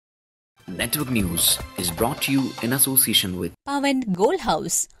Network News is brought to you in association with Pavan Gold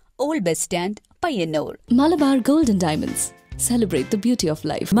House, Old Bus Stand, Payyanur. Malabar Gold and Diamonds. Celebrate the beauty of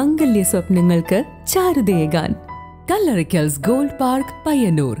life. Mangalya Swapnangalku Charudeyagan. Kallarikals Gold Park,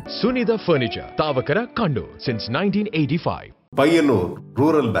 Payyanur. Sunitha Furniture, Tavakara, Kannur since 1985. Payyanur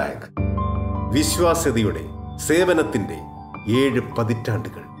Rural Bank. വിശ്വാസ്യതയുടെ സേവനത്തിന്റെ 7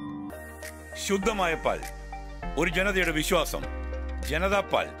 പതിറ്റാണ്ടുകൾ. ശുദ്ധമായ പാൽ, ഒരു ജനതയുടെ വിശ്വാസം. ജനതാ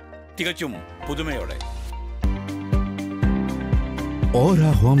പാൽ തികച്ചും പുതുമയോടെ.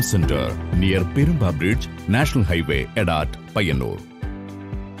 Aura Home Center near Perumba Bridge, National Highway, Edat, Payyanur.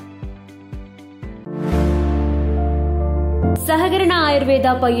 Sahagarana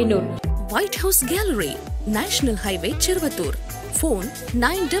Ayurveda, Payyanur. White House Gallery, National Highway, Chirvatur. Phone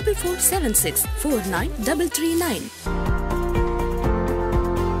 94476 49339.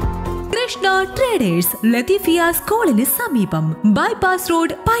 Krishna Traders, Latifia's Colony Samipam, Bypass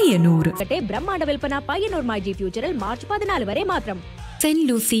Road, Payyanur. Brahmanda Vilpana Payyanur Maji Futural March 14 vare matram. St.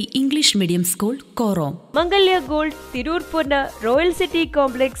 Lucy English Medium School, Korom. Mangalya Gold, Tirurpurna, Royal City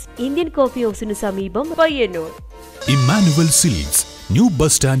Complex, Indian Coffee House in Samipam, Payyanur. Emmanuel Silks, New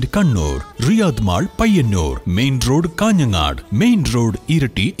Bus Stand, Kannur, Riyadh Mall, Payyanur, Main Road, Kanyangad, Main Road,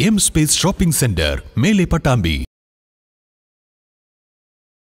 Irati, M Space Shopping Center, Mele Patambi.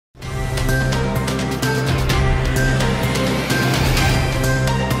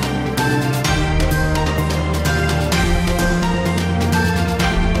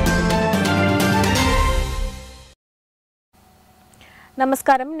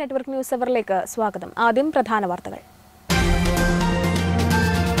 നമസ്കാരം, network news അവറിലേക്ക് സ്വാഗതം. ആദ്യം പ്രധാന വാർത്തകൾ.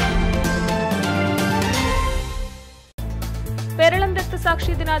 കേരളം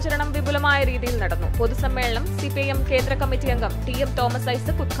രക്തസാക്ഷി ദിനാചരണം വിപുലമായ രീതിയിൽ നടന്നു. പൊതുസമ്മേളനം സിപിഐഎം കേന്ദ്ര കമ്മിറ്റി അംഗം ടി.എം. തോമസ്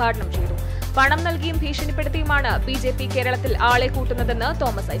ഐസക് ഉദ്ഘാടനം ചെയ്തു. പണം നൽകിയും ഭീഷണിപ്പെടുത്തിയുമാണ് ബിജെപി കേരളത്തിൽ ആളെ കൂട്ടുന്നതെന്ന്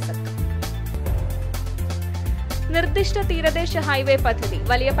തോമസ് ഐസക്. നിർദ്ദിഷ്ട തീരദേശ ഹൈവേ പദ്ധതി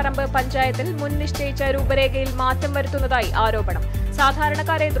വലിയപറമ്പ് പഞ്ചായത്തിൽ മുൻ നിശ്ചയിച്ച രൂപരേഖയിൽ മാറ്റം വരുത്തുന്നതായി ആരോപണം.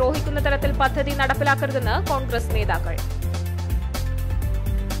 സാധാരണക്കാരെ ദ്രോഹിക്കുന്ന തരത്തിൽ പദ്ധതി നടപ്പിലാക്കരുതെന്ന് കോൺഗ്രസ് നേതാക്കൾ.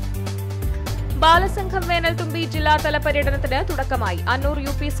 ബാലസംഘം വേനൽത്തുമ്പി ജില്ലാതല പര്യടനത്തിന് തുടക്കമായി. അന്നൂർ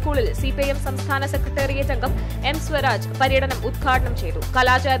യു.പി. സ്കൂളിൽ സിപിഐഎം സംസ്ഥാന സെക്രട്ടേറിയറ്റ് അംഗം എം സ്വരാജ് പര്യടനം ഉദ്ഘാടനം ചെയ്തു.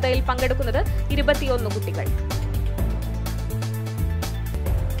 കലാജാഥയിൽ പങ്കെടുക്കുന്നത് 21 കുട്ടികൾ.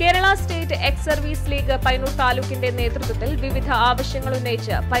 Kerala state ex service league Payyanur താലൂക്കിന്റെ നേതൃത്വത്തിൽ വിവിധ ആവശ്യങ്ങൾ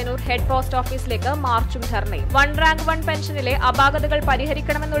ഉന്നയിച്ച് പയ്യന്നൂർ ഹെഡ് പോസ്റ്റ് ഓഫീസിലേക്ക് മാർച്ചും ധർണയും. 1 റാങ്ക് 1 പെൻഷനിലെ അപാകതകൾ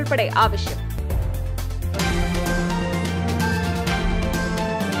പരിഹരിക്കണമെന്നുൾപ്പെടെ ആവശ്യം.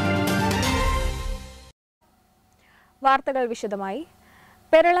 വാർത്തകൾ വിശദമായി.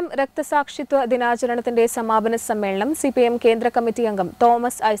 കേരളം രക്തസാക്ഷിത്വ ദിനാചരണത്തിന്റെ സമാപന സമ്മേളനം സിപിഐഎം കേന്ദ്ര കമ്മിറ്റി അംഗം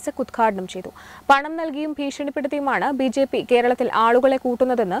തോമസ് ഐസക് ഉദ്ഘാടനം ചെയ്തു. പണം നൽകിയും ഭീഷണിപ്പെടുത്തിയുമാണ് ബിജെപി കേരളത്തിൽ ആളുകളെ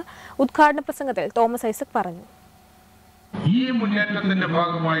കൂട്ടുന്നതെന്ന് ഉദ്ഘാടന പ്രസംഗത്തിൽ തോമസ് ഐസക് പറഞ്ഞു. ഈ മുന്നേറ്റത്തിന്റെ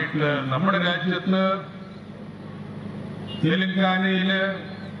ഭാഗമായിട്ട് നമ്മുടെ രാജ്യത്ത് തെലങ്കാനയില്,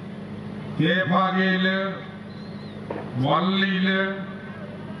 തേഭാഗയില്, വള്ളിയില്,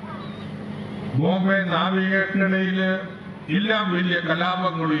 ബോംബെ നാവികക്കടയില് എല്ലാം വലിയ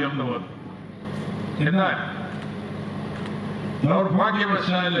കലാപങ്ങൾ ഉയർന്നു വന്നു. എന്നാൽ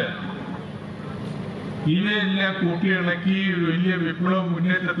ദൗർഭാഗ്യവശാല് ഇവയെല്ലാം കൂട്ടിയിണക്കി വലിയ വിപ്ലവ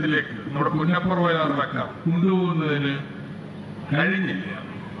മുന്നേറ്റത്തിലേക്ക് നമ്മുടെ പുന്നപ്പുറവടക്കം കൊണ്ടുപോകുന്നതിന് കഴിഞ്ഞില്ല.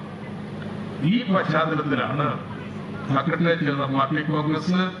 ഈ പശ്ചാത്തലത്തിലാണ് അക്കട്ടെ ചേർന്ന പാർട്ടി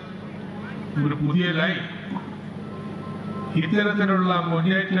കോൺഗ്രസ് ഒരു പുതിയ ലൈൻ ഇത്തരത്തിലുള്ള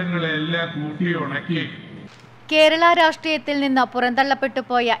മുന്നേറ്റങ്ങളെല്ലാം കൂട്ടിയുണക്കി. കേരള രാഷ്ട്രീയത്തിൽ നിന്ന് പുറന്തള്ളപ്പെട്ടു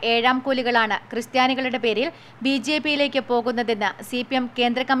പോയ 7ാം കൂലികളാണ് ക്രിസ്ത്യാനികളുടെ പേരിൽ ബിജെപിയിലേക്ക് പോകുന്നതെന്ന് സിപിഎം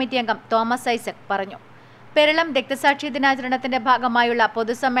കേന്ദ്ര കമ്മിറ്റി അംഗം തോമസ് ഐസക് പറഞ്ഞു. കേരളം രക്തസാക്ഷി ദിനാചരണത്തിന്റെ ഭാഗമായുള്ള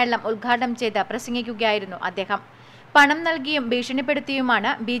പൊതുസമ്മേളനം ഉദ്ഘാടനം ചെയ്ത് പ്രസംഗിക്കുകയായിരുന്നു അദ്ദേഹം. പണം നൽകിയും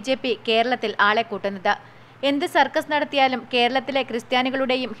ഭീഷണിപ്പെടുത്തിയുമാണ് ബിജെപി കേരളത്തിൽ ആളെ കൂട്ടുന്നത്. എന്ത് സർക്കസ് നടത്തിയാലും കേരളത്തിലെ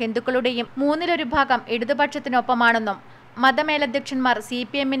ക്രിസ്ത്യാനികളുടെയും ഹിന്ദുക്കളുടെയും 1/3 ഭാഗം ഇടതുപക്ഷത്തിനൊപ്പമാണെന്നും മതമേലധ്യക്ഷന്മാർ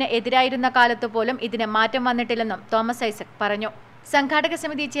സിപിഎമ്മിന് എതിരായിരുന്ന കാലത്തുപോലും ഇതിന് മാറ്റം വന്നിട്ടില്ലെന്നും തോമസ് ഐസക് പറഞ്ഞു. സംഘാടക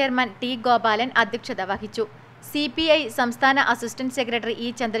സമിതി ചെയർമാൻ ടി ഗോപാലൻ അധ്യക്ഷത വഹിച്ചു. സിപിഐ സംസ്ഥാന assistant secretary E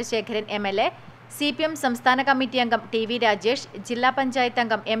Chandrasekharan MLA, CPM സംസ്ഥാന കമ്മിറ്റി അംഗം ടി വി രാജേഷ്, ജില്ലാ പഞ്ചായത്ത്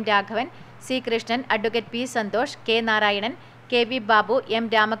അംഗം M Raghavan, C Krishnan, advocate P Santhosh, K Narayanan, K V Babu, M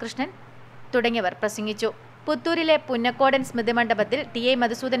Ramakrishnan തുടങ്ങിയവർ പ്രസംഗിച്ചു. പുത്തൂരിലെ പുന്നക്കോടൻ സ്മൃതി മണ്ഡപത്തിൽ ടി എ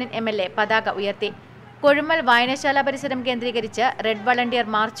മധുസൂദനൻ എംഎൽഎ പതാക ഉയർത്തി. കൊഴുമ്മൽ വായനശാല പരിസരം കേന്ദ്രീകരിച്ച് റെഡ് വളണ്ടിയർ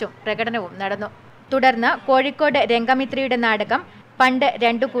മാർച്ചും പ്രകടനവും നടന്നു. തുടർന്ന് കോഴിക്കോട് രംഗമിത്രിയുടെ നാടകം പണ്ട്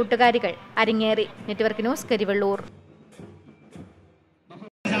 2 കൂട്ടുകാരികൾ അരങ്ങേറി. Network news, Karivellur.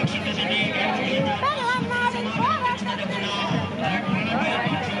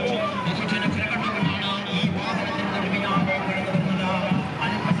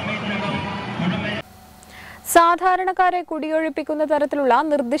 സാധാരണക്കാരെ കുടിയൊഴിപ്പിക്കുന്ന തരത്തിലുള്ള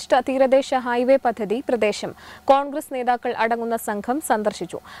നിർദ്ദിഷ്ട തീരദേശ ഹൈവേ പദ്ധതി പ്രദേശം കോൺഗ്രസ് നേതാക്കൾ അടങ്ങുന്ന സംഘം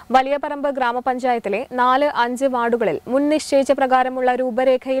സന്ദർശിച്ചു. വലിയപറമ്പ് ഗ്രാമപഞ്ചായത്തിലെ 4-5 വാർഡുകളിൽ മുൻ നിശ്ചയിച്ച പ്രകാരമുള്ള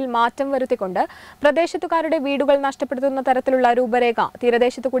രൂപരേഖയിൽ മാറ്റം വരുത്തിക്കൊണ്ട് പ്രദേശത്തുകാരുടെ വീടുകൾ നഷ്ടപ്പെടുത്തുന്ന തരത്തിലുള്ള രൂപരേഖ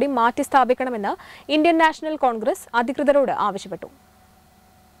തീരദേശത്തു കൂടി മാറ്റി സ്ഥാപിക്കണമെന്ന് ഇന്ത്യൻ നാഷണൽ കോൺഗ്രസ് അധികൃതരോട് ആവശ്യപ്പെട്ടു.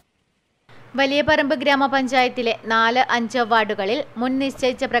 വലിയപറമ്പ് ഗ്രാമപഞ്ചായത്തിലെ 4-5 വാർഡുകളിൽ മുൻ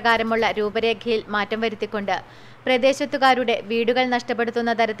നിശ്ചയിച്ച പ്രകാരമുള്ള രൂപരേഖയിൽ മാറ്റം വരുത്തിക്കൊണ്ട് പ്രദേശത്തുകാരുടെ വീടുകൾ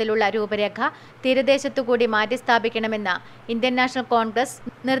നഷ്ടപ്പെടുത്തുന്ന തരത്തിലുള്ള രൂപരേഖ തീരദേശത്തുകൂടി മാറ്റി സ്ഥാപിക്കണമെന്ന് ഇന്ത്യൻ നാഷണൽ കോൺഗ്രസ്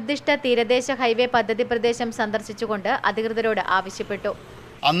നിർദ്ദിഷ്ട തീരദേശ ഹൈവേ പദ്ധതി പ്രദേശം സന്ദർശിച്ചുകൊണ്ട് അധികൃതരോട് ആവശ്യപ്പെട്ടു.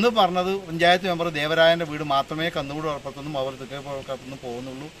 അന്ന് പറഞ്ഞത് പഞ്ചായത്ത് മെമ്പർ ദേവരായന്റെ വീട് മാത്രമേ കന്നുകൂട് ഉറപ്പത്തുനിന്നും അവർ തെക്കേപ്പുറത്തുനിന്നും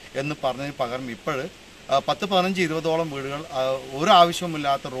പോകുന്നുള്ളൂ എന്ന് പറഞ്ഞതിന് പകരം ഇപ്പോൾ 10-15-20ഓളം വീടുകൾ ഒരു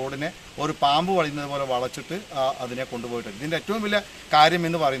ആവശ്യവുമില്ലാത്ത റോഡിനെ ഒരു പാമ്പ് വളയുന്നത് പോലെ വളച്ചിട്ട് അതിനെ കൊണ്ടുപോയിട്ടുണ്ട്. ഇതിൻ്റെ ഏറ്റവും വലിയ കാര്യം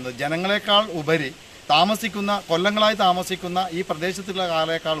എന്ന് പറയുന്നത് ജനങ്ങളെക്കാൾ ഉപരി കൊല്ലങ്ങളായി താമസിക്കുന്ന ഈ പ്രദേശത്തുള്ള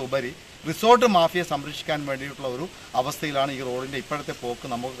ആളേക്കാൾ ഉപരി റിസോർട്ട് മാഫിയെ സംരക്ഷിക്കാൻ വേണ്ടിയിട്ടുള്ള ഒരു അവസ്ഥയിലാണ് ഈ റോഡിൻ്റെ ഇപ്പോഴത്തെ പോക്ക്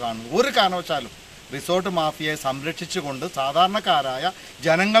നമുക്ക് കാണുന്നത്. ഒരു കാരണവശാലും റിസോർട്ട് മാഫിയയെ സംരക്ഷിച്ചുകൊണ്ട് സാധാരണക്കാരായ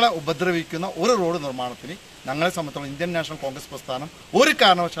ജനങ്ങളെ ഉപദ്രവിക്കുന്ന ഒരു റോഡ് നിർമ്മാണത്തിന് ഞങ്ങളെ സംബന്ധിച്ചിടത്തോളം ഇന്ത്യൻ നാഷണൽ കോൺഗ്രസ് പ്രസ്ഥാനം ഒരു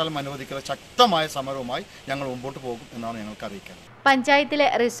കാരണവശാലും അനുവദിക്കുന്ന ശക്തമായ സമരവുമായി ഞങ്ങൾ മുമ്പോട്ട് പോകും എന്നാണ് ഞങ്ങൾക്ക് അറിയിക്കുന്നത്. പഞ്ചായത്തിലെ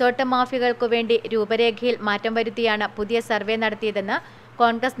റിസോർട്ട് മാഫിയകൾക്കു വേണ്ടി രൂപരേഖയിൽ മാറ്റം വരുത്തിയാണ് പുതിയ സർവേ നടത്തിയതെന്ന്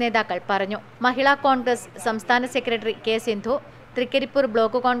കോൺഗ്രസ് നേതാക്കൾ പറഞ്ഞു. മഹിളാ കോൺഗ്രസ് സംസ്ഥാന secretary K Sindhu, Trikaripur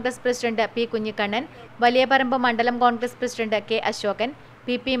block Congress president P Kunhikannan, Valiyaparamba മണ്ഡലം Congress president K Ashokan,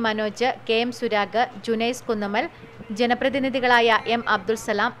 P Manoj, K M Surag, Junaiz Kunnummal, ജനപ്രതിനിധികളായ M Abdul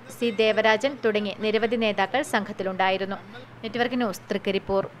Salam, C Devarajan തുടങ്ങി നിരവധി നേതാക്കൾ സംഘത്തിലുണ്ടായിരുന്നു. Network news,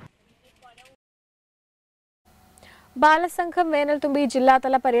 Trikaripur. ബാലസംഘം വേനൽത്തുമ്പി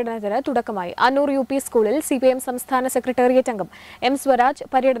ജില്ലാതല പര്യടനത്തിന് തുടക്കമായി. അന്നൂർ UP സ്കൂളിൽ CPM സംസ്ഥാന സെക്രട്ടേറിയറ്റ് അംഗം M സ്വരാജ്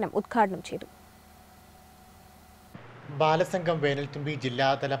പര്യടനം ഉദ്ഘാടനം ചെയ്തു. ബാലസംഘം വേനൽത്തുമ്പി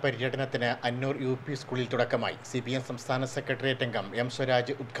ജില്ലാതല പര്യടനത്തിന് അന്നൂർ UP സ്കൂളിൽ തുടക്കമായി. CPM സംസ്ഥാന സെക്രട്ടേറിയറ്റ് അംഗം M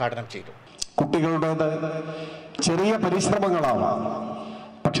സ്വരാജ് ഉദ്ഘാടനം ചെയ്തു. കുട്ടികളുടേത് ചെറിയ പരിശ്രമങ്ങളാവാം,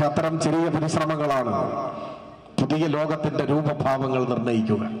 പക്ഷെ അത്തരം ചെറിയ പരിശ്രമങ്ങളാണ് പുതിയ ലോകത്തിന്റെ രൂപഭാവങ്ങൾ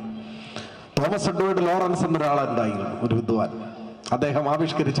നിർണ്ണയിക്കുക. തോമസ് എഡ്വേർഡ് ലോറൻസ് എന്നൊരാളുണ്ടായിരുന്നു, ഒരു വിദ്വാൻ. അദ്ദേഹം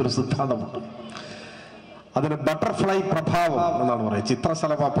ആവിഷ്കരിച്ചൊരു സിദ്ധാന്തമുണ്ട്. അതിന് ബട്ടർഫ്ലൈ പ്രഭാവം എന്നാണ് പറയുക,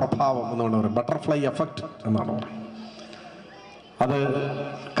 ചിത്രശലഭ പ്രഭാവം എന്നാണ് പറയുക, ബട്ടർഫ്ലൈ എഫക്റ്റ് എന്നാണ് പറയുക. അത്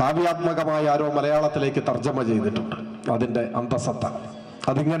കാവ്യാത്മകമായി ആരോ മലയാളത്തിലേക്ക് തർജ്ജമ ചെയ്തിട്ടുണ്ട്. അതിൻ്റെ അന്തസത്ത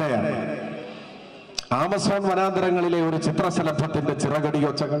അതിങ്ങനെയാണ്: ആമസോൺ വനാന്തരങ്ങളിലെ ഒരു ചിത്രശലഭത്തിന്റെ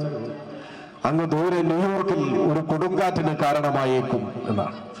ചിറകടിയൊച്ചകൾ അങ്ങ് ദൂരെ ന്യൂയോർക്കിൽ ഒരു കൊടുങ്കാറ്റിന് കാരണമായേക്കും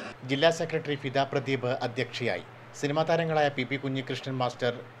എന്നാണ്. ജില്ലാ സെക്രട്ടറി ഫിദ പ്രദീപ് അധ്യക്ഷയായി. സിനിമാ താരങ്ങളായ പി കുഞ്ഞികൃഷ്ണൻ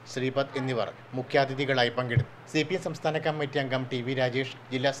മാസ്റ്റർ, ശ്രീപദ് എന്നിവർ മുഖ്യാതിഥികളായി പങ്കെടുത്തു. CPM സംസ്ഥാന കമ്മിറ്റി അംഗം TV രാജേഷ്,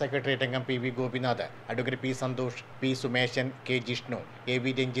 ജില്ലാ സെക്രട്ടേറിയറ്റ് അംഗം PV Gopinath, advocate P Santhosh, P Sumeshan, K Jishnu, AV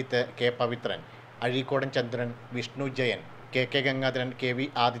Ranjith, K Pavithran, Azhikodan ചന്ദ്രൻ, വിഷ്ണു ജയൻ, KK ഗംഗാധരൻ, KV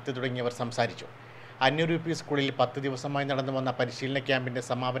ആദിത്യ തുടങ്ങിയവർ സംസാരിച്ചു. അന്നൂർ UP സ്കൂളിൽ 10 ദിവസമായി നടന്നു വന്ന പരിശീലന ക്യാമ്പിന്റെ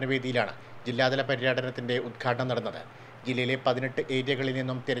സമാപന വേദിയിലാണ് ജില്ലാതല പര്യടനത്തിന്റെ ഉദ്ഘാടനം നടന്നത്. ജില്ലയിലെ 18 ഏരിയകളിൽ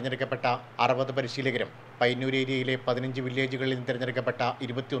നിന്നും തിരഞ്ഞെടുക്കപ്പെട്ട 60 പരിശീലകരും പയ്യന്നൂർ ഏരിയയിലെ 15 വില്ലേജുകളിൽ നിന്ന് തിരഞ്ഞെടുക്കപ്പെട്ട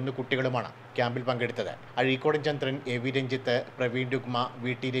 21 കുട്ടികളുമാണ് ക്യാമ്പിൽ പങ്കെടുത്തത്. അഴീക്കോടൻ ചന്ദ്രൻ, AV രഞ്ജിത്ത്, പ്രവീൺ രുഗ്മ,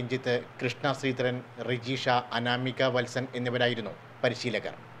 VT രഞ്ജിത്ത്, കൃഷ്ണ ശ്രീധരൻ, റിജീഷ, അനാമിക വത്സൻ എന്നിവരായിരുന്നു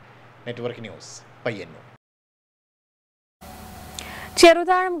പരിശീലകർ. Network news, Payyanur.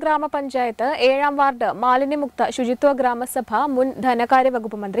 ചെറുതാഴം ഗ്രാമപഞ്ചായത്ത് 7ാം വാർഡ് മാലിന്യമുക്ത ശുചിത്വ ഗ്രാമസഭ മുൻ ധനകാര്യ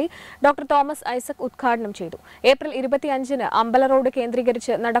വകുപ്പ് മന്ത്രി ഡോക്ടർ തോമസ് ഐസക് ഉദ്ഘാടനം ചെയ്തു. ഏപ്രിൽ 25-ന് അമ്പല റോഡ്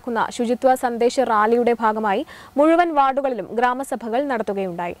കേന്ദ്രീകരിച്ച് നടക്കുന്ന ശുചിത്വ സന്ദേശ റാലിയുടെ ഭാഗമായി മുഴുവൻ വാർഡുകളിലും ഗ്രാമസഭകൾ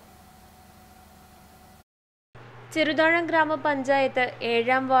നടത്തുകയുണ്ടായി. ചെറുതാഴം ഗ്രാമപഞ്ചായത്ത്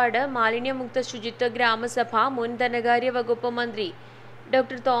 7ാം വാർഡ് മാലിന്യമുക്ത ശുചിത്വ ഗ്രാമസഭ മുൻ ധനകാര്യ വകുപ്പ് മന്ത്രി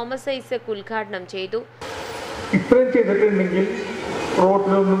ഡോക്ടർ തോമസ് ഐസക് ഉദ്ഘാടനം ചെയ്തു. ഇത്രയും ചെയ്തിട്ടുണ്ടെങ്കിൽ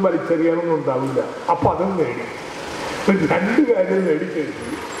റോഡിലൊന്നും വലിച്ചെറിയാനൊന്നും ഉണ്ടാവില്ല. അപ്പം അതും നേടി. 2 കാര്യം നേടിക്കഴിഞ്ഞു.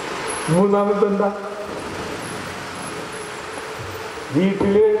 മൂന്നാമത്തെ എന്താ?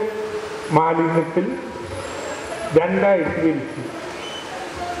 വീട്ടിലെ മാലിന്യത്തിൽ 2ആയിട്ട് വലിച്ചു.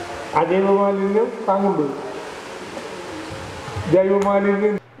 അജൈവ മാലിന്യം താങ്കൊണ്ട്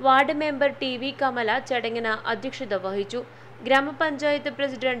ജൈവമാലിന്യം. വാർഡ് മെമ്പർ TV കമല ചടങ്ങിന് അധ്യക്ഷത വഹിച്ചു. ഗ്രാമപഞ്ചായത്ത്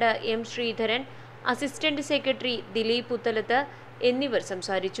president M Sreedharan, assistant secretary Dileep Puthalath എന്നിവർ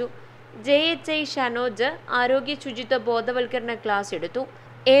സംസാരിച്ചു. JHI ഷനോജ് ആരോഗ്യ ശുചിത്വ ബോധവൽക്കരണ ക്ലാസ് എടുത്തു.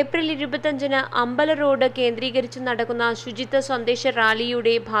 ഏപ്രിൽ 25-ന് അമ്പല റോഡ് കേന്ദ്രീകരിച്ച് നടക്കുന്ന ശുചിത്വ സന്ദേശ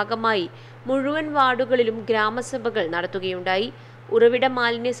റാലിയുടെ ഭാഗമായി മുഴുവൻ വാർഡുകളിലും ഗ്രാമസഭകൾ നടത്തുകയുണ്ടായി. ഉറവിട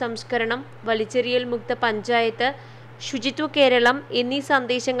മാലിന്യ സംസ്കരണം, വലിച്ചെറിയൽ മുക്ത പഞ്ചായത്ത്, ശുചിത്വ കേരളം എന്നീ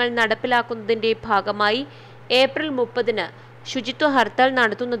സന്ദേശങ്ങൾ നടപ്പിലാക്കുന്നതിന്റെ ഭാഗമായി ഏപ്രിൽ 30-ന് ശുചിത്വ ഹർത്താൽ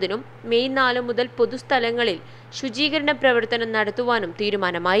നടത്തുന്നതിനും മെയ് 4 മുതൽ പൊതുസ്ഥലങ്ങളിൽ ശുചീകരണ പ്രവർത്തനം നടത്തുവാനും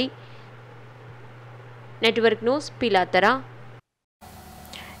തീരുമാനമായി. Network news, Pilathara.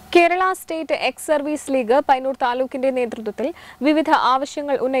 Kerala state ex service league Payyanur താലൂക്കിന്റെ നേതൃത്വത്തിൽ വിവിധ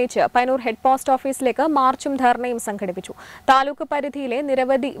ആവശ്യങ്ങൾ ഉന്നയിച്ച് പയ്യന്നൂർ ഹെഡ് പോസ്റ്റ് ഓഫീസിലേക്ക് മാർച്ചും ധർണയും സംഘടിപ്പിച്ചു. താലൂക്ക് പരിധിയിലെ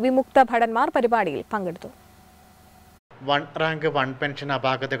നിരവധി വിമുക്ത ഭടന്മാർ പരിപാടിയിൽ പങ്കെടുത്തു. 1 റാങ്ക് 1 പെൻഷൻ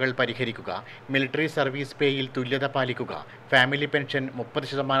അപാകതകൾ പരിഹരിക്കുക, മിലിറ്ററി സർവീസ് പേയിൽ തുല്യത പാലിക്കുക, ഫാമിലി പെൻഷൻ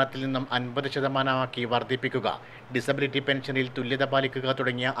 30% നിന്നും 50% വർദ്ധിപ്പിക്കുക, ഡിസബിലിറ്റി പെൻഷനിൽ തുല്യത പാലിക്കുക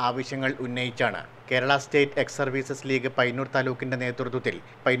തുടങ്ങിയ ആവശ്യങ്ങൾ ഉന്നയിച്ചാണ് Kerala state X services league Payyanur താലൂക്കിന്റെ നേതൃത്വത്തിൽ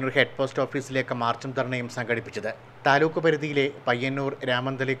പയ്യന്നൂർ ഹെഡ് പോസ്റ്റ് ഓഫീസിലേക്ക് മാർച്ചും ധർണയും സംഘടിപ്പിച്ചത്. താലൂക്ക് പരിധിയിലെ പയ്യന്നൂർ,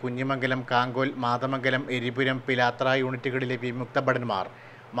 രാമന്തളി, കുഞ്ഞിമംഗലം, കാങ്കോൽ, മാതമംഗലം, എരിപുരം, പിലാത്തറ യൂണിറ്റുകളിലെ വിമുക്ത ഭടന്മാർ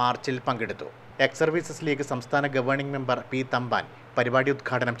മാർച്ചിൽ പങ്കെടുത്തു. എക്സ് സർവീസസ് ലീഗ് സംസ്ഥാന ഗവേണിംഗ് മെമ്പർ പി തമ്പാൻ പരിപാടി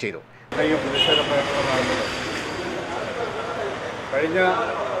ഉദ്ഘാടനം ചെയ്തു. കഴിഞ്ഞ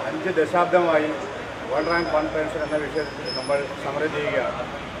 5 ദശാബ്ദമായി 1 റാങ്ക് 1 പെൻഷൻ എന്ന വിഷയത്തിൽ നമ്മൾ സമരം ചെയ്യുകയാണ്.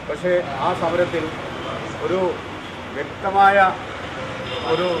 പക്ഷേ ആ സമരത്തിൽ ഒരു വ്യക്തമായ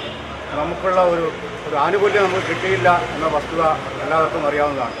നമുക്കുള്ള ഒരു ആനുകൂല്യം നമുക്ക് കിട്ടിയില്ല എന്ന വസ്തുത എല്ലാവർക്കും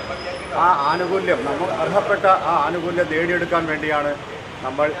അറിയാവുന്നതാണ്. ആ ആനുകൂല്യം, നമ്മൾ അർഹപ്പെട്ട ആ ആനുകൂല്യം നേടിയെടുക്കാൻ വേണ്ടിയാണ്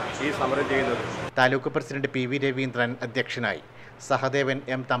നമ്മൾ ഈ സമരം ചെയ്യുന്നത്. താലൂക്ക് പ്രസിഡന്റ് PV രവീന്ദ്രൻ അധ്യക്ഷനായി. സഹദേവൻ,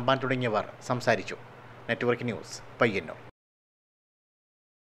 M തമ്പാൻ തുടങ്ങിയവർ സംസാരിച്ചു. Network news, Payyanur.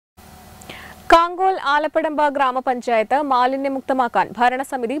 കാങ്കോൽ ആലപ്പടമ്പ ഗ്രാമപഞ്ചായത്ത് മാലിന്യമുക്തമാക്കാൻ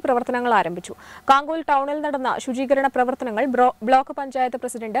ഭരണസമിതി പ്രവർത്തനങ്ങൾ ആരംഭിച്ചു. കാങ്കോൽ ടൗണിൽ നടന്ന ശുചീകരണ പ്രവർത്തനങ്ങൾ block panchayat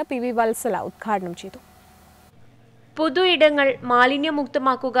president PV Vatsala ഉദ്ഘാടനം ചെയ്തു. പൊതു ഇടങ്ങൾ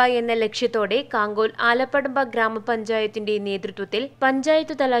മാലിന്യമുക്തമാക്കുക എന്ന ലക്ഷ്യത്തോടെ കാങ്കോൽ ആലപ്പടമ്പ ഗ്രാമപഞ്ചായത്തിന്റെ നേതൃത്വത്തിൽ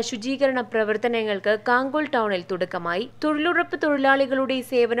പഞ്ചായത്ത് തല ശുചീകരണ പ്രവർത്തനങ്ങൾക്ക് കാങ്കോൽ ടൗണിൽ തുടക്കമായി. തൊഴിലുറപ്പ് തൊഴിലാളികളുടെ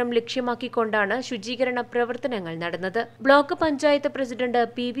സേവനം ലക്ഷ്യമാക്കിക്കൊണ്ടാണ് ശുചീകരണ പ്രവർത്തനങ്ങൾ നടന്നത്. Block panchayat president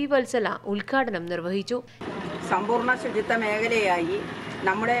PV Vatsala ഉദ്ഘാടനം നിർവഹിച്ചു. സമ്പൂർണ്ണ ശുചിത്വ മേഖലയായി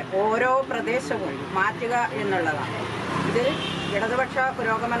നമ്മുടെ ഓരോ പ്രദേശവും മാറ്റുക എന്നുള്ളതാണ്. ഇത് ഇടതുപക്ഷ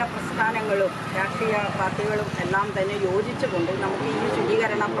പുരോഗമന പ്രസ്ഥാനങ്ങളും രാഷ്ട്രീയ പാർട്ടികളും എല്ലാം തന്നെ യോജിച്ചുകൊണ്ട് നമുക്ക് ഈ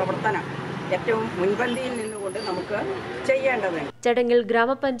ശുചീകരണ പ്രവർത്തനം ഏറ്റവും മുൻപന്തിയിൽ നിന്നുകൊണ്ട് നമുക്ക് ചെയ്യേണ്ടതുണ്ട്. ചടങ്ങിൽ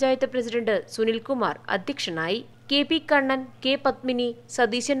ഗ്രാമപഞ്ചായത്ത് പ്രസിഡന്റ് സുനിൽകുമാർ അധ്യക്ഷനായി. KP Kannan, K Padmini,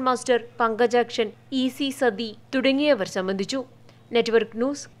 Satheesan master, Pankajakshan, EC sati തുടങ്ങിയവർ സംബന്ധിച്ചു. Network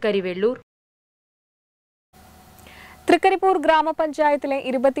news, Karivellur. തൃക്കരിപ്പൂർ ഗ്രാമപഞ്ചായത്തിലെ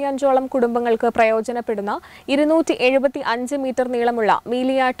 25ഓളം കുടുംബങ്ങൾക്ക് പ്രയോജനപ്പെടുന്ന 275 മീറ്റർ നീളമുള്ള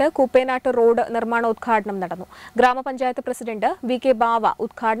മീലിയാട്ട് കുപ്പേനാട്ട് റോഡ് നിർമ്മാണോദ്ഘാടനം നടന്നു. ഗ്രാമപഞ്ചായത്ത് പ്രസിഡന്റ് VK ബാവ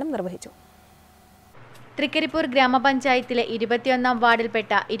ഉദ്ഘാടനം നിർവഹിച്ചു. തൃക്കരിപ്പൂർ ഗ്രാമപഞ്ചായത്തിലെ 21-ാം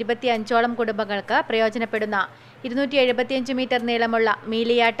വാർഡിൽപ്പെട്ട 25ഓളം കുടുംബങ്ങൾക്ക് പ്രയോജനപ്പെടുന്ന 275 മീറ്റർ നീളമുള്ള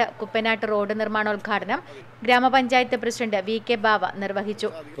മീലിയാട്ട് കുപ്പനാട്ട് റോഡ് നിർമ്മാണോദ്ഘാടനം ഗ്രാമപഞ്ചായത്ത് പ്രസിഡന്റ് VK ബാവ നിർവഹിച്ചു.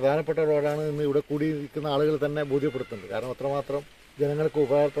 പ്രധാനപ്പെട്ട റോഡാണ് എന്ന് ഇവിടെ കൂടിയിരിക്കുന്ന ആളുകൾ തന്നെ ബോധ്യപ്പെടുത്തുന്നത്. കാരണം അത്രമാത്രം ജനങ്ങൾക്ക്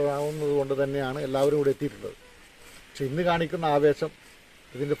ഉപകാരപ്രദമാവുന്നത് കൊണ്ട് തന്നെയാണ് എല്ലാവരും ഇവിടെ എത്തിയിട്ടുള്ളത്. പക്ഷെ ഇന്ന് കാണിക്കുന്ന ആവേശം,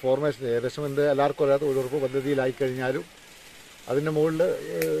 ഇതിൻ്റെ ഫോർമേഷൻ ഏകദേശം എല്ലാവർക്കും അറിയാത്ത തൊഴിലുറപ്പ് പദ്ധതിയിലായി കഴിഞ്ഞാലും അതിന്റെ മുകളിൽ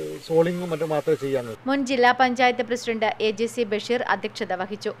സോളിങ്ങും മറ്റും മാത്രമേ ചെയ്യാൻ. മുൻ ജില്ലാ പഞ്ചായത്ത് പ്രസിഡന്റ് AGC ബഷീർ അധ്യക്ഷത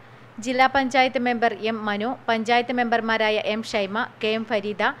വഹിച്ചു. ജില്ലാ പഞ്ചായത്ത് മെമ്പർ M മനു, പഞ്ചായത്ത് മെമ്പർമാരായ M Shaima, KM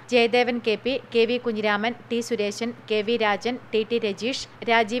Farida, Jayadevan KP, KV Kunhiraman, T Sureshan, KV Rajan, TT Rajeesh,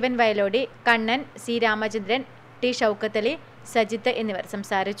 Rajeevan വയലോടി, Kannan, C Ramachandran, T Shoukathali, Sajith എന്നിവർ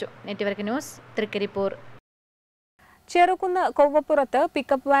സംസാരിച്ചു. Network news, Trikaripur. Cherukunnu കൊവ്വപ്പുറത്ത്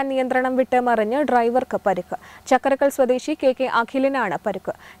pickup van നിയന്ത്രണം വിട്ട് മറിഞ്ഞ് ഡ്രൈവർക്ക് പരിക്ക്. ചക്കരക്കൽ സ്വദേശി KK അഖിലിനാണ്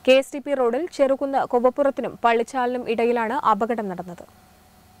പരിക്ക്. KSTP റോഡിൽ ചെറുകുന്ന് കൊവ്വപ്പുറത്തിനും പള്ളിച്ചാലിനും ഇടയിലാണ് അപകടം നടന്നത്.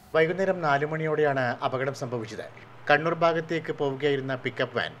 വൈകുന്നേരം 4 മണിയോടെയാണ് അപകടം സംഭവിച്ചത്. കണ്ണൂർ ഭാഗത്തേക്ക് പോവുകയായിരുന്ന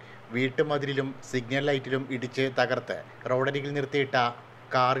പിക്കപ്പ് വാൻ വീട്ടുമതിലിലും സിഗ്നൽ ലൈറ്റിലും ഇടിച്ച് തകർത്ത് റോഡരികിൽ നിർത്തിയിട്ട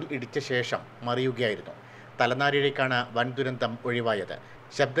കാറിൽ ഇടിച്ച ശേഷം മറിയുകയായിരുന്നു. തലനാരിഴയ്ക്കാണ് വൻ ദുരന്തം ഒഴിവായത്.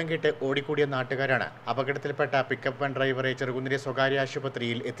 ശബ്ദം കേട്ട് ഓടിക്കൂടിയ നാട്ടുകാരാണ് അപകടത്തിൽപ്പെട്ട പിക്കപ്പ് വാൻ ഡ്രൈവറെ ചെറുകുന്നിലെ സ്വകാര്യ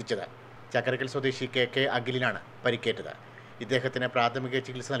ആശുപത്രിയിൽ എത്തിച്ചത്. ചക്കരക്കൽ സ്വദേശി KK അഖിലിനാണ് പരിക്കേറ്റത്. ഇദ്ദേഹത്തിന് പ്രാഥമിക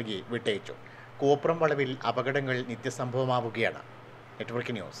ചികിത്സ നൽകി വിട്ടയച്ചു. കൂപ്പുറം വളവിൽ അപകടങ്ങൾ നിത്യസംഭവമാവുകയാണ്.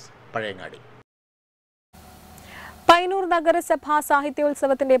 Network news, Pazhayangadi. പയ്യന്നൂർ നഗരസഭാ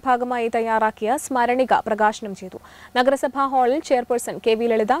സാഹിത്യോത്സവത്തിന്റെ ഭാഗമായി തയ്യാറാക്കിയ സ്മരണിക പ്രകാശനം ചെയ്തു. നഗരസഭാ ഹാളിൽ ചെയർപേഴ്സൺ KV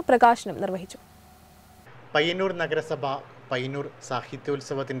ലളിത പ്രകാശനം നിർവഹിച്ചു. പയ്യന്നൂർ നഗരസഭ പയ്യന്നൂർ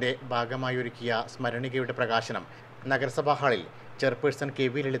സാഹിത്യോത്സവത്തിന്റെ ഭാഗമായി ഒരുക്കിയ സ്മരണികയുടെ പ്രകാശനം നഗരസഭാ ഹാളിൽ ചെയർപേഴ്സൺ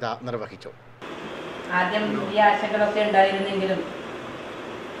KV ലളിത നിർവഹിച്ചു. ആദ്യം ഈ ആശങ്കകളൊക്കെ ഉണ്ടായിരുന്നെങ്കിലും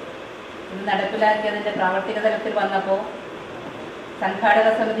ഇത് നടപ്പിലാക്കിയതിന്റെ പ്രാവർത്തിക തലത്തിൽ വന്നപ്പോൾ സംഘാടക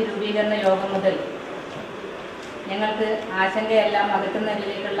സമിതി രൂപീകരണ യോഗം മുതൽ ഞങ്ങൾക്ക് ആശങ്കയെല്ലാം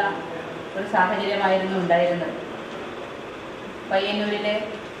അകറ്റുന്നതിലേക്കുള്ള ഒരു സാഹചര്യമായിരുന്നു ഉണ്ടായിരുന്നത്. പയ്യന്നൂരിലെ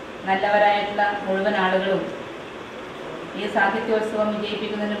നല്ലവരായിട്ടുള്ള മുഴുവൻ ആളുകളും ഈ സാഹിത്യോത്സവം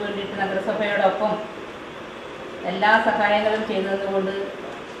വിജയിപ്പിക്കുന്നതിന് വേണ്ടിയിട്ട് നഗരസഭയോടൊപ്പം എല്ലാ സഹായങ്ങളും ചെയ്തതുകൊണ്ട്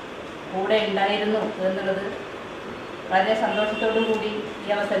കൂടെ ഉണ്ടായിരുന്നു എന്നുള്ളത് വളരെ സന്തോഷത്തോടു കൂടി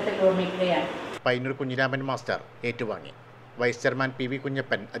ഈ അവസരത്തിൽ ഓർമ്മിക്കുകയാണ്. പയ്യന്നൂർ കുഞ്ഞിരാമൻ മാസ്റ്റർ ഏറ്റുവാങ്ങി. വൈസ് ചെയർമാൻ PV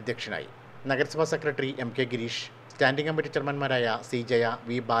കുഞ്ഞപ്പൻ അധ്യക്ഷനായി. നഗരസഭാ secretary MK Girish, standing committee ചെയർമാൻമാരായ C Jaya,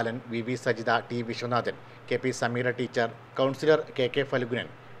 V ബാലൻ, VV Sajitha, T Viswanathan, KP Sameera teacher, councillor KK Phalgunan,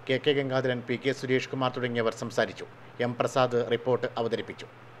 KK Gangadharan, PK Suresh Kumar തുടങ്ങിയവർ സംസാരിച്ചു. M പ്രസാദ് റിപ്പോർട്ട് അവതരിപ്പിച്ചു.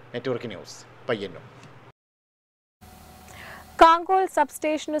 Network news, Payyanur. കാങ്കോൽ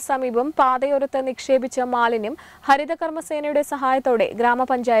സബ്സ്റ്റേഷനു സമീപം പാതയോരത്ത് നിക്ഷേപിച്ച മാലിന്യം ഹരിതകർമ്മസേനയുടെ സഹായത്തോടെ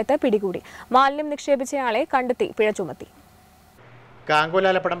ഗ്രാമപഞ്ചായത്ത് പിടികൂടി. മാലിന്യം നിക്ഷേപിച്ചയാളെ കണ്ടെത്തി പിഴ ചുമത്തി.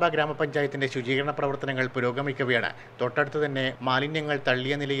 കാങ്കോലാലപ്പടമ്പ ഗ്രാമപഞ്ചായത്തിന്റെ ശുചീകരണ പ്രവർത്തനങ്ങൾ പുരോഗമിക്കവെയാണ് തൊട്ടടുത്ത് തന്നെ മാലിന്യങ്ങൾ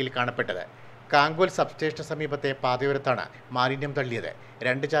തള്ളിയ നിലയിൽ കാണപ്പെട്ടത്. കാങ്കോൽ സബ്സ്റ്റേഷന് സമീപത്തെ പാതയോരത്താണ് മാലിന്യം തള്ളിയത്.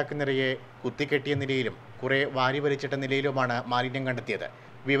 2 ചാക്ക് നിറയെ കുത്തിക്കെട്ടിയ നിലയിലും കുറെ വാരി വലിച്ചിട്ട നിലയിലുമാണ് മാലിന്യം കണ്ടെത്തിയത്.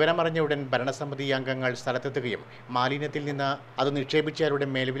 വിവരമറിഞ്ഞ ഉടൻ ഭരണസമിതി അംഗങ്ങൾ സ്ഥലത്തെത്തുകയും മാലിന്യത്തിൽ നിന്ന് അത് നിക്ഷേപിച്ചവരുടെ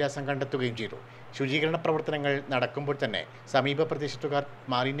മേൽവിലാസം കണ്ടെത്തുകയും ചെയ്തു. ശുചീകരണ പ്രവർത്തനങ്ങൾ നടക്കുമ്പോൾ തന്നെ സമീപ പ്രദേശത്തുകാർ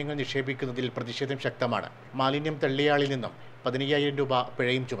മാലിന്യങ്ങൾ നിക്ഷേപിക്കുന്നതിൽ പ്രതിഷേധം ശക്തമാണ്. മാലിന്യം തള്ളിയയാളിൽ നിന്നും 15,000 രൂപ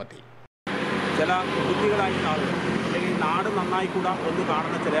പിഴയും ചുമത്തി. ചില ബുദ്ധികളായിട്ടുള്ള ആളുകൾ അല്ലെങ്കിൽ നാട് നന്നായിക്കൂടാ എന്ന്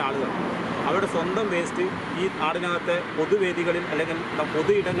കാണുന്ന ചില ആളുകൾ അവരുടെ സ്വന്തം വേസ്റ്റ് ഈ നാടിനകത്തെ പൊതുവേദികളിൽ അല്ലെങ്കിൽ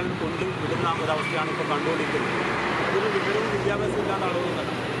പൊതു ഇടങ്ങളിൽ കൊണ്ട് വിടുന്ന ഒരവസ്ഥയാണ് ഇപ്പോൾ കണ്ടുകൊണ്ടിരിക്കുന്നത്. ഇതിന് വിവരവും വിദ്യാഭ്യാസം ഇല്ലാത്ത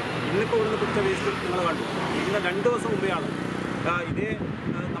ആളുകളൊന്നല്ല. ഇന്നിപ്പോൾ ഇവിടുന്ന് പിടിച്ച വേസ്റ്റ് നിങ്ങൾ കണ്ടു. ഇന്ന് 2 ദിവസം മുമ്പെയാണ് ഇതേ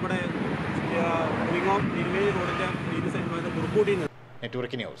നമ്മുടെ പുളിങ്ങോം തിരുമേനി റോഡിൻ്റെ ഇരു സൈഡിൽ കുറുക്കൂട്ടിയിൽ നിന്ന്.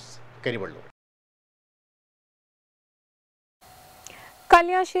 Network news, Karivellur.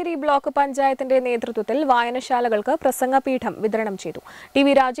 Kalliasseri block പഞ്ചായത്തിന്റെ നേതൃത്വത്തിൽ വായനശാലകൾക്ക് പ്രസംഗപീഠം വിതരണം ചെയ്തു. TV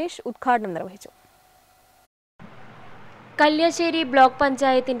രാജേഷ് ഉദ്ഘാടനം നിർവഹിച്ചു. കല്യാശ്ശേരി ബ്ലോക്ക്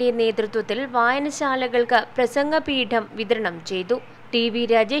പഞ്ചായത്തിന്റെ നേതൃത്വത്തിൽ വായനശാലകൾക്ക് പ്രസംഗപീഠം വിതരണം ചെയ്തു. TV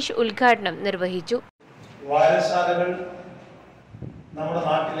രാജേഷ് ഉദ്ഘാടനം നിർവഹിച്ചു. വായനശാലകൾ നമ്മുടെ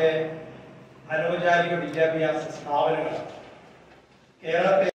നാട്ടിലെ അനൗപചാരിക വിദ്യാഭ്യാസ സ്ഥാപനങ്ങൾ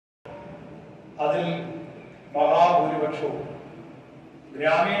കേരളത്തിൽ അതിൽ മഹാഭൂരിപക്ഷവും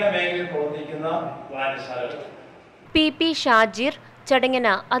ഗ്രാമീണ മേഖലയിൽ പ്രവർത്തിക്കുന്ന വായനശാലകൾ. PP ഷാജിർ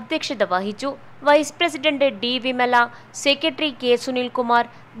ചടങ്ങിന് അധ്യക്ഷത വഹിച്ചു. Vice president D Vimala, secretary K Sunilkumar,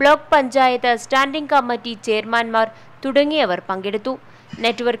 block panchayat standing committee ചെയർമാൻമാർ തുടങ്ങിയവർ പങ്കെടുത്തു.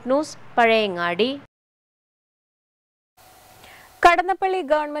 Network news, Pazhayangadi. Kadannappally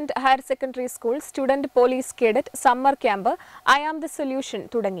government higher secondary school student police cadet summer camp I am the solution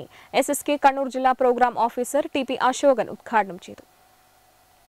തുടങ്ങി. SSK കണ്ണൂർ ജില്ലാ പ്രോഗ്രാം ഓഫീസർ TP അശോകൻ ഉദ്ഘാടനം ചെയ്തു.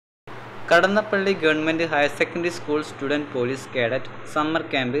 Kadannappally government higher secondary school student police cadet summer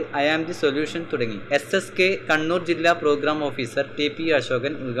camp I am the solution തുടങ്ങി. SSK Kannur ജില്ലാ programme officer TP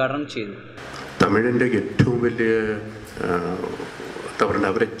Ashokan ഉദ്ഘാടനം ചെയ്തു. തമിഴിൻ്റെ ഏറ്റവും വലിയ എന്താ പറയുക,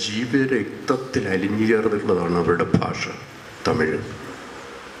 അവരുടെ ജീവിത രക്തത്തിൽ അലിഞ്ഞു ചേർന്നിട്ടുള്ളതാണ് അവരുടെ ഭാഷ തമിഴ്.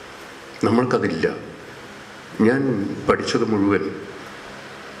 നമ്മൾക്കതില്ല. ഞാൻ പഠിച്ചത് മുഴുവൻ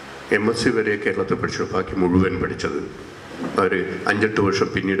MSc വരെ കേരളത്തിൽ പഠിച്ചു. ബാക്കി മുഴുവൻ പഠിച്ചത് ഒരു 5-8 വർഷം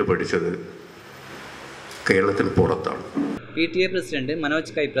പിന്നീട് പഠിച്ചത് കേരളത്തിന് പുറത്താണ്. PTA പ്രസിഡന്റ്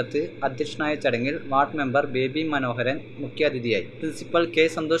മനോജ് കൈപ്രത്ത് അധ്യക്ഷനായ ചടങ്ങിൽ വാർഡ് മെമ്പർ ബേബി മനോഹരൻ മുഖ്യാതിഥിയായി. Principal K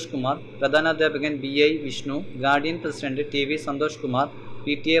Santhosh Kumar, പ്രധാനാധ്യാപകൻ BI Vishnu, guardian president TV Santhosh Kumar,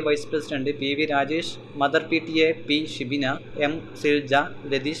 PTA vice president PV Rajesh, mother PTA P Shibina, M Silja,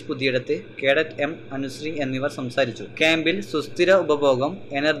 Ratheesh Puthiyadath, cadet M Anusree എന്നിവർ സംസാരിച്ചു. ക്യാമ്പിൽ സുസ്ഥിര ഉപഭോഗം,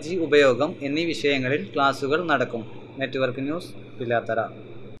 എനർജി ഉപയോഗം എന്നീ വിഷയങ്ങളിൽ ക്ലാസുകൾ നടക്കും. Network news, Pilathara.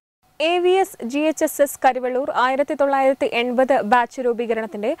 AVS GHSS Karivellur 1980 batch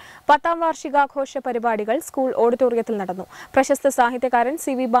രൂപീകരണത്തിന്റെ 10ാം വാർഷികാഘോഷ പരിപാടികൾ സ്കൂൾ ഓഡിറ്റോറിയത്തിൽ നടന്നു. പ്രശസ്ത സാഹിത്യകാരൻ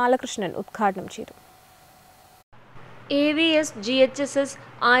CV ബാലകൃഷ്ണൻ ഉദ്ഘാടനം ചെയ്തു. AVS GHSS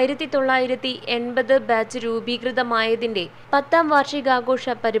 1980 ബാച്ച് രൂപീകൃതമായതിന്റെ 10ാം വാർഷികാഘോഷ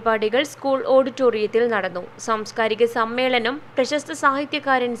പരിപാടികൾ സ്കൂൾ ഓഡിറ്റോറിയത്തിൽ നടന്നു. സാംസ്കാരിക സമ്മേളനം പ്രശസ്ത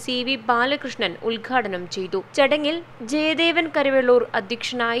സാഹിത്യകാരൻ CV ബാലകൃഷ്ണൻ ഉദ്ഘാടനം ചെയ്തു. ചടങ്ങിൽ ജയദേവൻ കരിവള്ളൂർ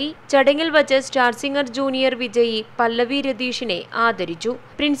അധ്യക്ഷനായി. ചടങ്ങിൽ വച്ച് സ്റ്റാർ സിംഗർ ജൂനിയർ വിജയി പല്ലവി രതീഷിനെ ആദരിച്ചു.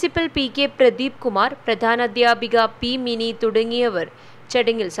 Principal PK Pradeep Kumar, പ്രധാനാധ്യാപിക P mini തുടങ്ങിയവർ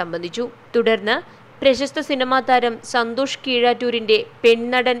ചടങ്ങിൽ സംബന്ധിച്ചു. തുടർന്ന് പ്രശസ്ത സിനിമാ താരം സന്തോഷ് കീഴാറ്റൂരിന്റെ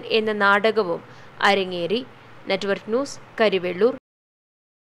പെണ്ണടൻ എന്ന നാടകവും അരങ്ങേറി. Network news, Karivellur.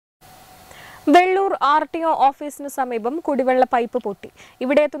 Vellur RTO ഓഫീസിന് സമീപം കുടിവെള്ള പൈപ്പ് പൊട്ടി.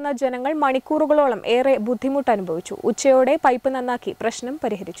 ഇവിടെ എത്തുന്ന ജനങ്ങൾ മണിക്കൂറുകളോളം ഏറെ ബുദ്ധിമുട്ട് അനുഭവിച്ചു. ഉച്ചയോടെ പൈപ്പ് നന്നാക്കി പ്രശ്നം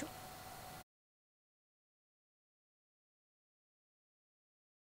പരിഹരിച്ചു.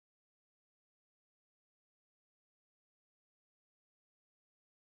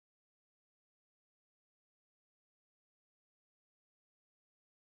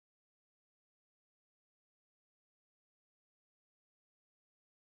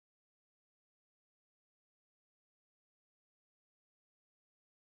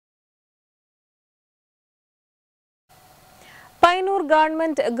 Payyanur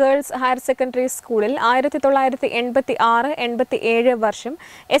government girls higher secondary സ്കൂളിൽ 1986-87 വർഷം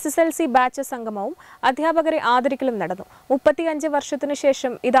SSLC ബാച്ച് സംഗമവും അധ്യാപകരെ ആദരിക്കലും നടന്നു. 35 വർഷത്തിനു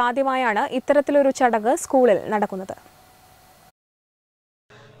ശേഷം ഇതാദ്യമായാണ് ഇത്തരത്തിലൊരു ചടങ്ങ് സ്കൂളിൽ നടക്കുന്നത്.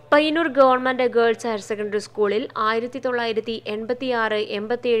 Payyanur government girls higher secondary സ്കൂളിൽ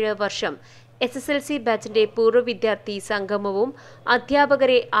 1986-87 വർഷം SSLC ബാച്ചിന്റെ പൂർവ്വ വിദ്യാർത്ഥി സംഗമവും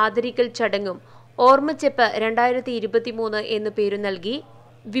അധ്യാപകരെ ആദരിക്കൽ ചടങ്ങും ഓർമ്മച്ചെപ്പ് 2023 എന്നു പേരു നൽകി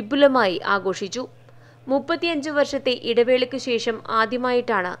വിപുലമായി ആഘോഷിച്ചു. 35 വർഷത്തെ ഇടവേളയ്ക്കു ശേഷം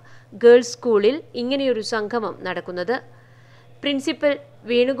ആദ്യമായിട്ടാണ് ഗേൾസ് സ്കൂളിൽ ഇങ്ങനെയൊരു സംഗമം നടക്കുന്നത്. പ്രിൻസിപ്പൽ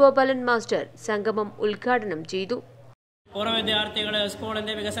വേണുഗോപാലൻ മാസ്റ്റർ സംഗമം ഉദ്ഘാടനം ചെയ്തു. പൂർവ്വ വിദ്യാർത്ഥികൾ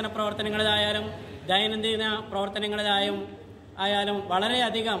സ്കൂളിൻ്റെ വികസന പ്രവർത്തനങ്ങളിലായാലും ദൈനംദിന പ്രവർത്തനങ്ങളിലായാലും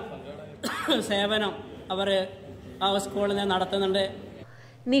വളരെയധികം സേവനം അവർ ആ സ്കൂളിൽ നടത്തുന്നുണ്ട്.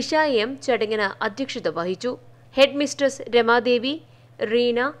 നിഷ എം ചടങ്ങിന് അധ്യക്ഷത വഹിച്ചു. ഹെഡ് മിസ്ട്രസ് രമാദേവി,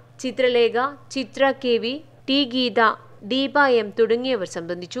 റീന, ചിത്രലേഖ, ചിത്ര KV, T Geetha, Deepa M തുടങ്ങിയവർ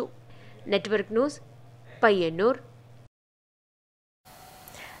സംബന്ധിച്ചു. Network news, Payyanur.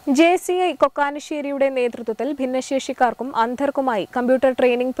 JCI കൊക്കാനശ്ശേരിയുടെ നേതൃത്വത്തിൽ ഭിന്നശേഷിക്കാർക്കും അന്ധർക്കുമായി കമ്പ്യൂട്ടർ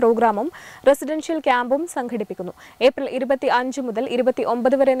ട്രെയിനിംഗ് പ്രോഗ്രാമും റെസിഡൻഷ്യൽ ക്യാമ്പും സംഘടിപ്പിക്കുന്നു. ഏപ്രിൽ 25 മുതൽ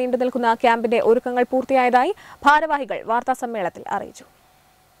 29 വരെ നീണ്ടുനിൽക്കുന്ന ക്യാമ്പിന്റെ ഒരുക്കങ്ങൾ പൂർത്തിയായതായി ഭാരവാഹികൾ വാർത്താസമ്മേളനത്തിൽ അറിയിച്ചു.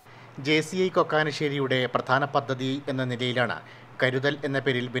 JCI കൊക്കാനശ്ശേരിയുടെ പ്രധാന പദ്ധതി എന്ന നിലയിലാണ് കരുതൽ എന്ന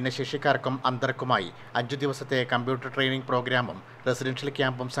പേരിൽ ഭിന്നശേഷിക്കാർക്കും അന്ധർക്കുമായി 5 ദിവസത്തെ കമ്പ്യൂട്ടർ ട്രെയിനിംഗ് പ്രോഗ്രാമും റെസിഡൻഷ്യൽ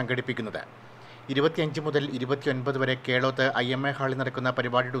ക്യാമ്പും സംഘടിപ്പിക്കുന്നത്. 25 മുതൽ 29 വരെ കേളോത്ത് IMA ഹാളിൽ നടക്കുന്ന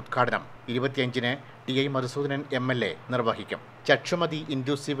പരിപാടിയുടെ ഉദ്ഘാടനം 25-ന് TI മധുസൂദനൻ MLA നിർവഹിക്കും. Chakshumathi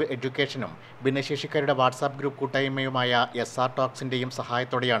inclusive എഡ്യൂക്കേഷനും ഭിന്നശേഷിക്കാരുടെ WhatsApp group കൂട്ടായ്മയുമായ SR ടോക്സിന്റെയും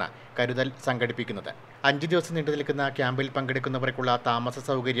സഹായത്തോടെയാണ് കരുതൽ സംഘടിപ്പിക്കുന്നത്. 5 ദിവസം നീണ്ടു നിൽക്കുന്ന ക്യാമ്പിൽ പങ്കെടുക്കുന്നവർക്കുള്ള താമസ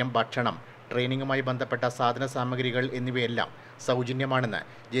സൗകര്യം, ഭക്ഷണം, ട്രെയിനിങ്ങുമായി ബന്ധപ്പെട്ട സാധന സാമഗ്രികൾ എന്നിവയെല്ലാം സൗജന്യമാണെന്ന്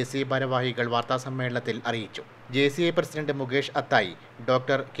JCI ഭാരവാഹികൾ വാർത്താസമ്മേളനത്തിൽ അറിയിച്ചു. JCI president Mukesh അത്തായി,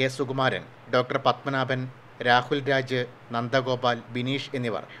 doctor K Sukumaran, doctor Padmanabhan, Rahul Raj, Nandagopal, Bineesh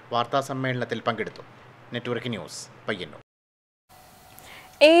എന്നിവർ വാർത്താസമ്മേളനത്തിൽ പങ്കെടുത്തു. Network news, Payyanur.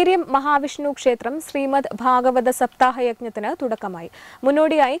 ഏരിയം മഹാവിഷ്ണു ക്ഷേത്രം ശ്രീമദ് ഭാഗവത സപ്താഹ യജ്ഞത്തിന് തുടക്കമായി.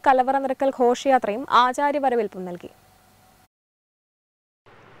 മുന്നോടിയായി കലവറ നിറക്കൽ ഘോഷയാത്രയും ആചാര്യവരവേൽപ്പും നൽകി.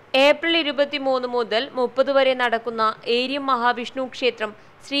 ഏപ്രിൽ 23 മുതൽ 30 വരെ നടക്കുന്ന ഏരിയം മഹാവിഷ്ണു ക്ഷേത്രം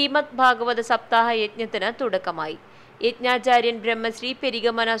ശ്രീമദ് ഭാഗവത സപ്താഹ യജ്ഞത്തിന് തുടക്കമായി. യജ്ഞാചാര്യൻ ബ്രഹ്മശ്രീ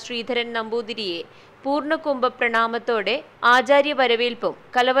പെരിഗമന ശ്രീധരൻ നമ്പൂതിരിയെ പൂർണ്ണകുംഭ പ്രണാമത്തോടെ ആചാര്യ വരവേൽപ്പും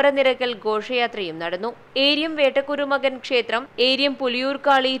കലവറ നിറക്കൽ ഘോഷയാത്രയും നടന്നു. ഏരിയം വേട്ടക്കുരുമകൻ ക്ഷേത്രം, ഏരിയം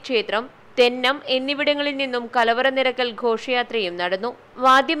പുലിയൂർക്കാളി ക്ഷേത്രം, തെന്നം എന്നിവിടങ്ങളിൽ നിന്നും കലവറ നിറക്കൽ ഘോഷയാത്രയും നടന്നു.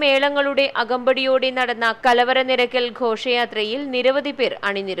 വാദ്യമേളങ്ങളുടെ അകമ്പടിയോടെ നടന്ന കലവറ നിറക്കൽ ഘോഷയാത്രയിൽ നിരവധി പേർ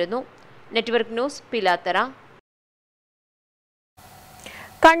അണിനിരന്നു. Network news, Pilathara.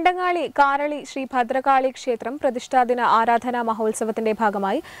 കണ്ടങ്ങാളി കാരളി ശ്രീ ഭദ്രകാളി ക്ഷേത്രം പ്രതിഷ്ഠാദിന ആരാധനാ മഹോത്സവത്തിന്റെ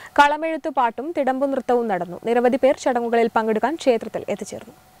ഭാഗമായി കളമെഴുത്തുപാട്ടും തിടമ്പു നൃത്തവും നടന്നു. നിരവധി പേർ ചടങ്ങുകളിൽ പങ്കെടുക്കാൻ ക്ഷേത്രത്തിൽ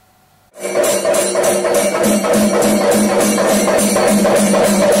എത്തിച്ചേർന്നു.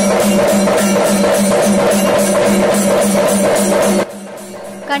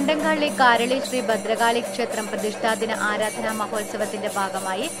 കണ്ടങ്ങാളി കാരളി ശ്രീ ഭദ്രകാളി ക്ഷേത്രം പ്രതിഷ്ഠാദിന ആരാധനാ മഹോത്സവത്തിന്റെ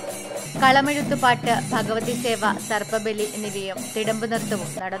ഭാഗമായി കളമെഴുത്തുപാട്ട്, ഭഗവതി സേവ, സർപ്പബലി എന്നിവയും തിടമ്പു നൃത്തവും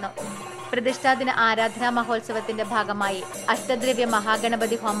നടന്നു. പ്രതിഷ്ഠാദിന ആരാധനാ മഹോത്സവത്തിന്റെ ഭാഗമായി അഷ്ടദ്രവ്യ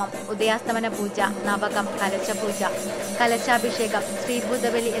മഹാഗണപതി ഹോമം, ഉദയാസ്തമന പൂജ, നവകം, കലശപൂജ, കലശാഭിഷേകം,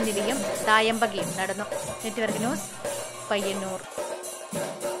 ശ്രീഭൂതബലി എന്നിവയും തായമ്പകയും നടന്നു. Network news, Payyanur.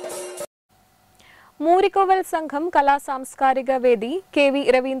 മൂരിക്കോവൽ സംഘം കലാ സാംസ്കാരിക വേദി KV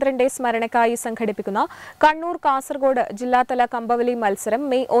രവീന്ദ്രന്റെ സ്മരണയ്ക്കായി സംഘടിപ്പിക്കുന്ന കണ്ണൂർ കാസർഗോഡ് ജില്ലാതല കമ്പവലി മത്സരം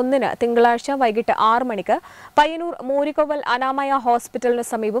മെയ് 1-ന് തിങ്കളാഴ്ച വൈകിട്ട് 6 മണിക്ക് പയ്യന്നൂർ മൂരിക്കോവൽ അനാമയ ഹോസ്പിറ്റലിന്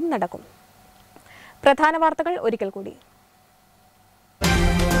സമീപം നടക്കും. പ്രധാന വാർത്തകൾ ഒരിക്കൽ കൂടി.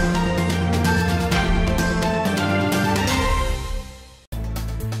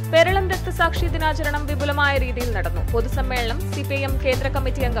 കേരളം രക്തസാക്ഷി ദിനാചരണം വിപുലമായ രീതിയിൽ നടന്നു. പൊതുസമ്മേളനം CPIM കേന്ദ്ര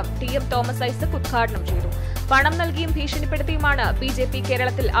കമ്മിറ്റി അംഗം TM തോമസ് ഐസക് ഉദ്ഘാടനം ചെയ്തു. പണം നൽകിയും ഭീഷണിപ്പെടുത്തിയുമാണ് BJP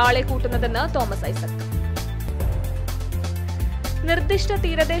കേരളത്തിൽ ആളെ കൂട്ടുന്നതെന്ന് തോമസ് ഐസക്. നിർദ്ദിഷ്ട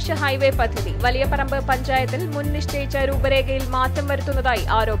തീരദേശ ഹൈവേ പദ്ധതി വലിയപറമ്പ് പഞ്ചായത്തിൽ മുൻ നിശ്ചയിച്ച രൂപരേഖയിൽ മാറ്റം വരുത്തുന്നതായി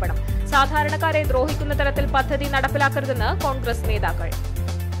ആരോപണം. സാധാരണക്കാരെ ദ്രോഹിക്കുന്ന തരത്തിൽ പദ്ധതി നടപ്പിലാക്കരുതെന്ന് കോൺഗ്രസ് നേതാക്കൾ.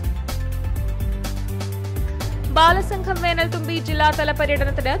 ബാലസംഘം വേനൽത്തുമ്പി ജില്ലാതല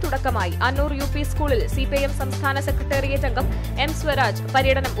പര്യടനത്തിന് തുടക്കമായി. അന്നൂർ UP സ്കൂളിൽ CPIM സംസ്ഥാന സെക്രട്ടേറിയറ്റ് അംഗം M സ്വരാജ്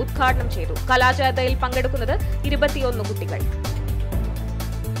പര്യടനം ഉദ്ഘാടനം ചെയ്തു. കലാജാഥയിൽ പങ്കെടുക്കുന്നത് 21 കുട്ടികൾ.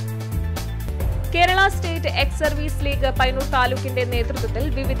 Kerala state ex service league Payyanur താലൂക്കിന്റെ നേതൃത്വത്തിൽ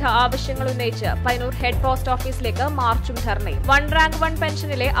വിവിധ ആവശ്യങ്ങൾ ഉന്നയിച്ച് പയ്യന്നൂർ ഹെഡ് പോസ്റ്റ് ഓഫീസിലേക്ക് മാർച്ചും ധർണയും 1 റാങ്ക് 1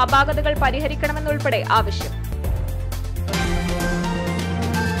 പെൻഷനിലെ അപാകതകൾ പരിഹരിക്കണമെന്നുൾപ്പെടെ ആവശ്യം.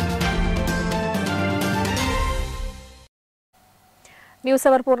 ന്യൂസ്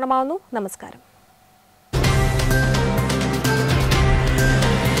അവർ പൂർണ്ണമാവുന്നു. നമസ്കാരം.